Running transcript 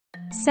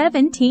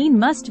17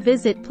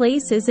 must-visit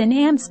places in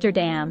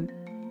Amsterdam.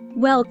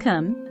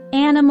 Welcome,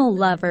 animal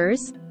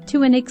lovers,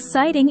 to an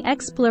exciting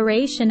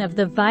exploration of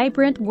the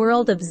vibrant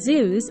world of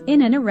zoos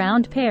in and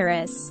around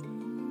Paris.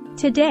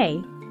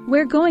 Today,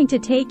 we're going to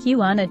take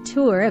you on a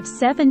tour of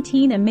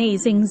 17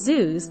 amazing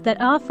zoos that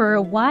offer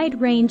a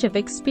wide range of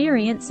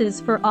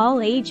experiences for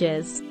all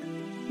ages.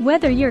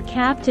 Whether you're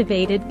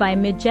captivated by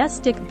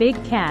majestic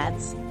big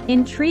cats,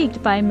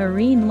 intrigued by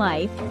marine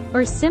life,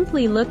 or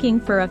simply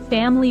looking for a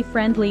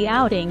family-friendly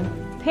outing,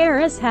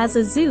 Paris has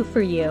a zoo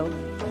for you.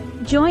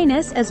 Join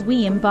us as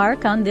we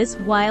embark on this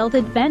wild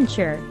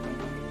adventure.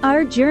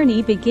 Our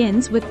journey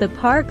begins with the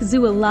Parc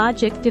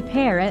Zoologique de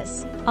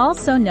Paris,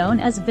 also known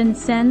as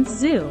Vincennes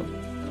Zoo.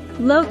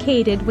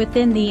 Located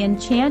within the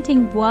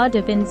enchanting Bois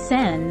de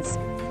Vincennes,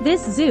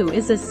 this zoo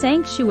is a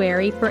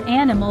sanctuary for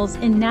animals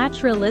in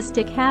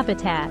naturalistic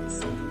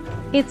habitats.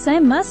 It's a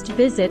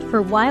must-visit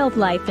for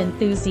wildlife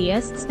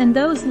enthusiasts and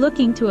those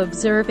looking to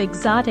observe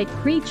exotic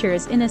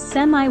creatures in a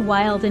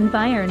semi-wild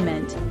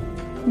environment.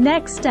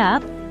 Next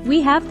up,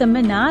 we have the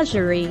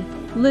Menagerie,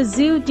 Le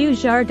Zoo du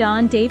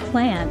Jardin des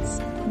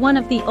Plantes, one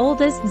of the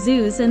oldest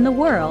zoos in the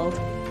world.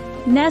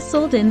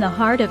 Nestled in the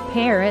heart of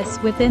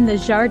Paris within the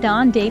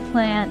Jardin des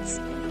Plantes,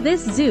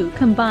 this zoo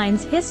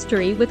combines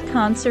history with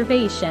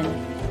conservation.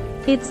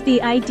 It's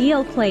the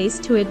ideal place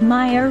to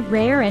admire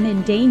rare and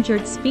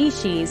endangered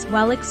species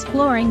while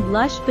exploring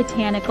lush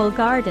botanical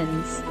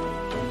gardens.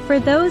 For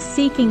those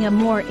seeking a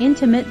more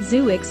intimate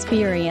zoo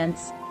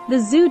experience,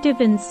 the Zoo de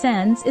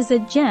Vincennes is a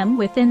gem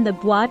within the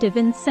Bois de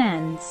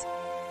Vincennes.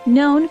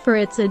 Known for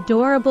its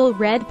adorable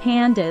red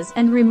pandas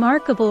and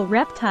remarkable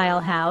reptile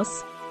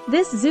house,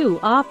 this zoo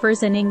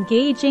offers an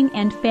engaging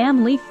and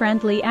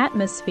family-friendly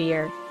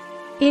atmosphere.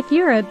 If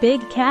you're a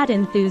big cat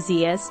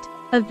enthusiast,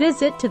 a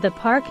visit to the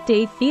Parc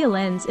des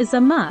Félins is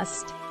a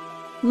must.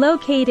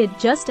 Located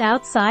just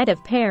outside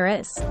of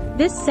Paris,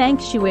 this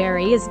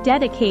sanctuary is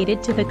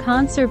dedicated to the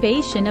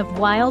conservation of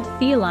wild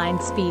feline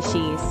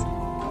species.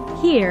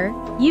 Here,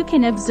 you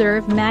can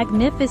observe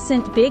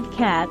magnificent big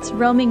cats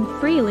roaming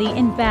freely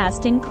in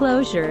vast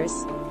enclosures.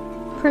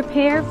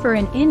 Prepare for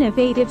an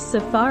innovative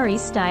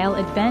safari-style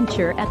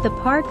adventure at the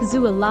Parc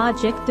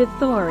Zoologique de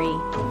Thory.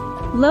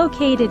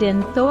 Located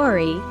in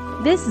Thory,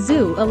 this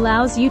zoo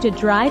allows you to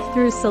drive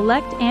through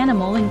select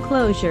animal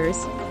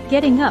enclosures,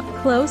 getting up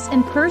close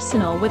and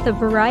personal with a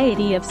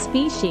variety of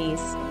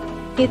species.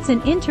 It's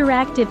an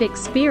interactive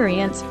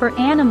experience for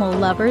animal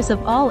lovers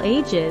of all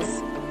ages.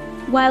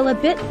 While a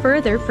bit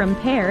further from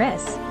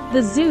Paris,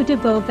 the Zoo de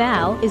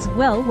Beauval is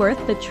well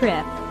worth the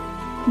trip.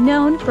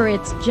 Known for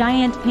its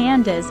giant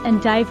pandas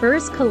and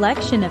diverse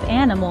collection of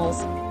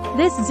animals,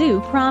 this zoo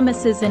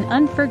promises an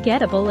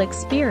unforgettable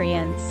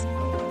experience.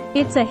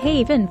 It's a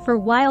haven for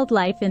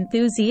wildlife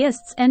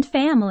enthusiasts and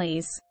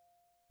families.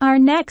 Our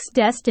next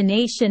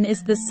destination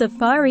is the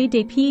Safari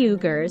des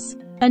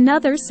Pieugres,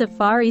 another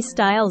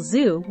safari-style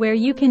zoo where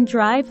you can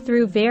drive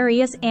through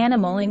various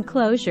animal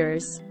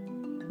enclosures.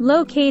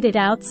 Located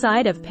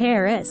outside of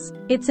Paris,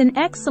 it's an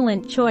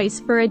excellent choice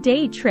for a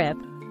day trip,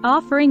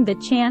 offering the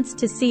chance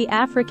to see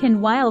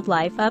African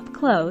wildlife up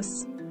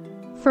close.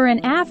 For an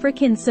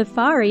African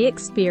safari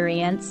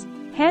experience,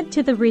 head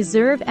to the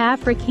Réserve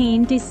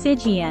Africaine de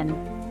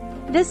Sigian.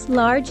 This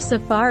large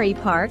safari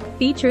park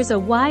features a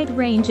wide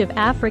range of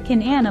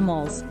African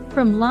animals,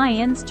 from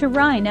lions to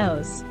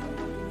rhinos.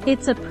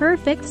 It's a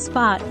perfect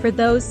spot for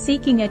those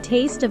seeking a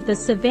taste of the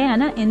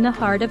savannah in the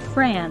heart of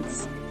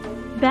France.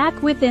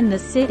 Back within the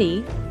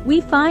city, we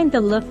find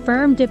the La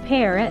Ferme de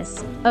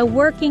Paris, a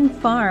working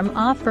farm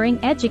offering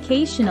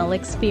educational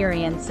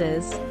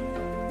experiences.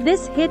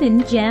 This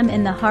hidden gem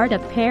in the heart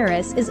of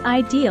Paris is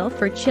ideal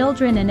for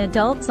children and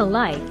adults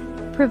alike,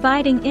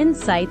 providing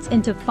insights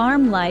into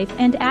farm life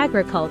and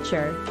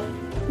agriculture.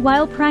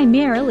 While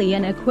primarily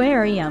an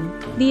aquarium,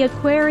 the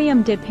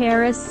Aquarium de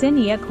Paris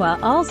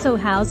Siniaqua also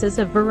houses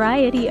a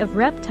variety of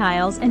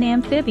reptiles and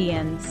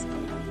amphibians.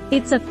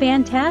 It's a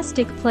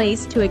fantastic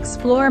place to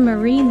explore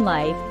marine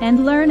life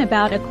and learn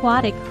about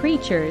aquatic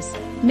creatures,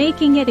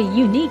 making it a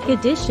unique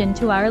addition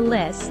to our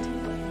list.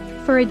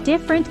 For a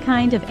different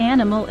kind of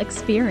animal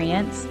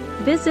experience,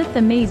 visit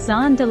the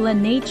Maison de la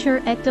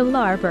Nature et de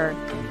l'Arbre.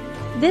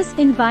 This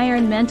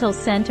environmental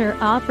center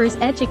offers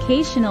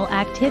educational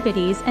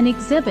activities and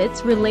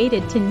exhibits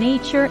related to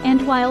nature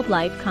and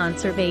wildlife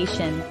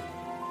conservation.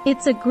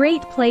 It's a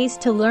great place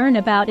to learn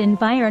about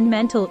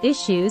environmental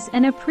issues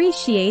and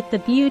appreciate the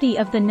beauty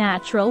of the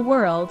natural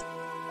world.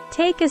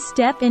 Take a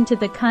step into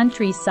the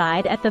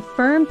countryside at the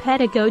Ferme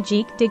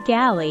Pédagogique de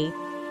Galie,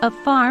 a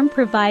farm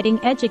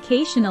providing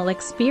educational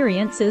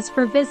experiences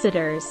for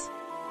visitors.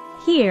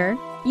 Here,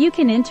 you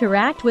can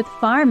interact with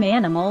farm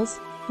animals,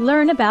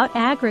 learn about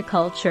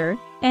agriculture,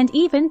 and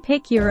even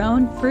pick your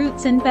own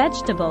fruits and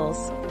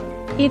vegetables.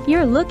 If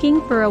you're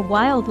looking for a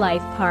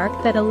wildlife park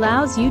that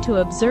allows you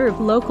to observe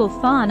local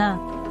fauna,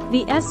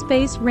 the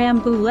Espace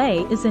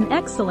Rambouillet is an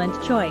excellent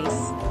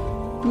choice.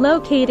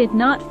 Located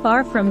not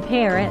far from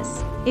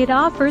Paris, it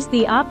offers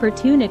the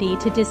opportunity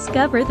to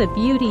discover the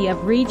beauty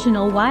of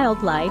regional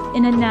wildlife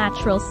in a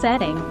natural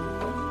setting.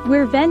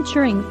 We're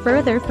venturing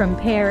further from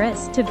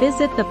Paris to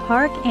visit the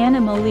Parc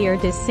Animalier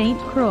de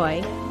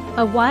Sainte-Croix,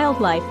 a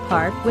wildlife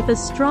park with a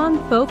strong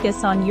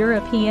focus on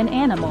European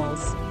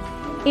animals.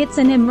 It's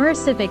an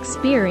immersive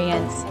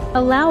experience,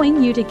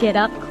 allowing you to get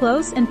up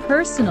close and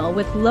personal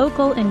with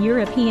local and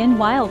European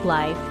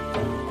wildlife.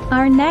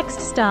 Our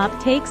next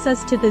stop takes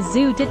us to the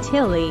Zoo de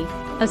Tilly,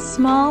 a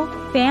small,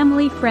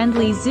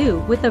 family-friendly zoo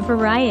with a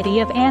variety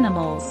of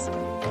animals.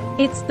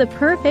 It's the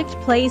perfect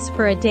place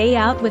for a day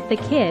out with the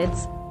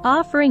kids,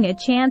 offering a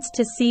chance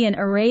to see an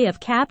array of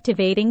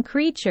captivating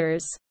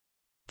creatures.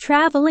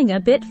 Traveling a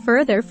bit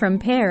further from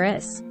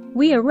Paris,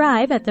 we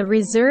arrive at the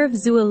Réserve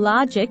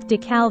zoologique de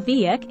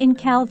Calviac in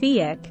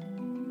Calviac.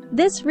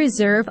 This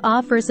reserve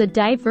offers a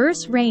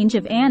diverse range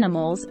of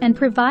animals and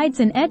provides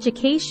an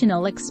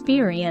educational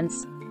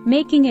experience,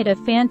 making it a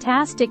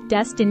fantastic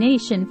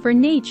destination for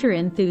nature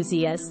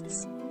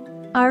enthusiasts.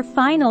 Our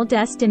final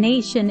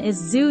destination is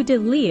Zoo de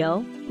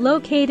Lille,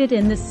 located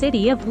in the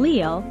city of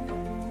Lille.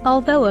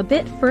 Although a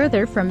bit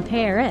further from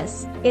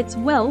Paris, it's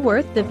well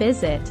worth the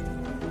visit.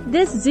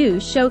 This zoo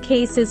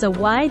showcases a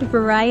wide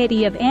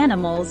variety of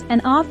animals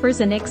and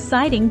offers an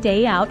exciting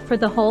day out for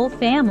the whole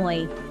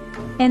family.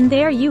 And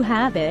there you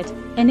have it,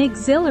 an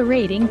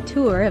exhilarating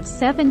tour of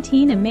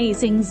 17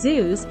 amazing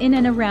zoos in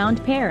and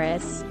around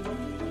Paris.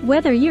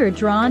 Whether you're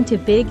drawn to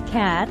big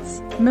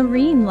cats,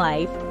 marine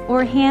life,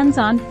 or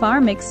hands-on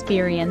farm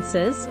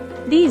experiences,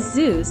 these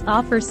zoos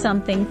offer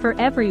something for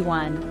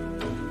everyone.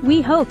 We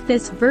hope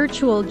this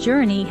virtual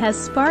journey has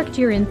sparked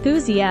your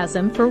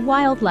enthusiasm for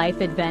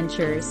wildlife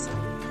adventures.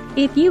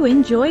 If you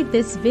enjoyed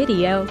this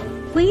video,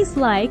 please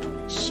like,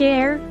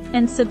 share,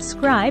 and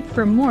subscribe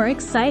for more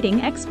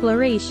exciting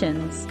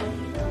explorations.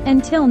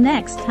 Until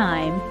next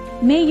time,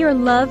 may your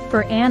love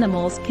for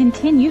animals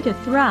continue to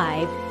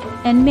thrive,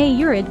 and may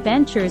your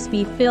adventures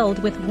be filled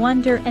with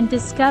wonder and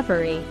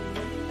discovery.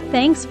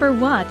 Thanks for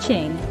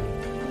watching.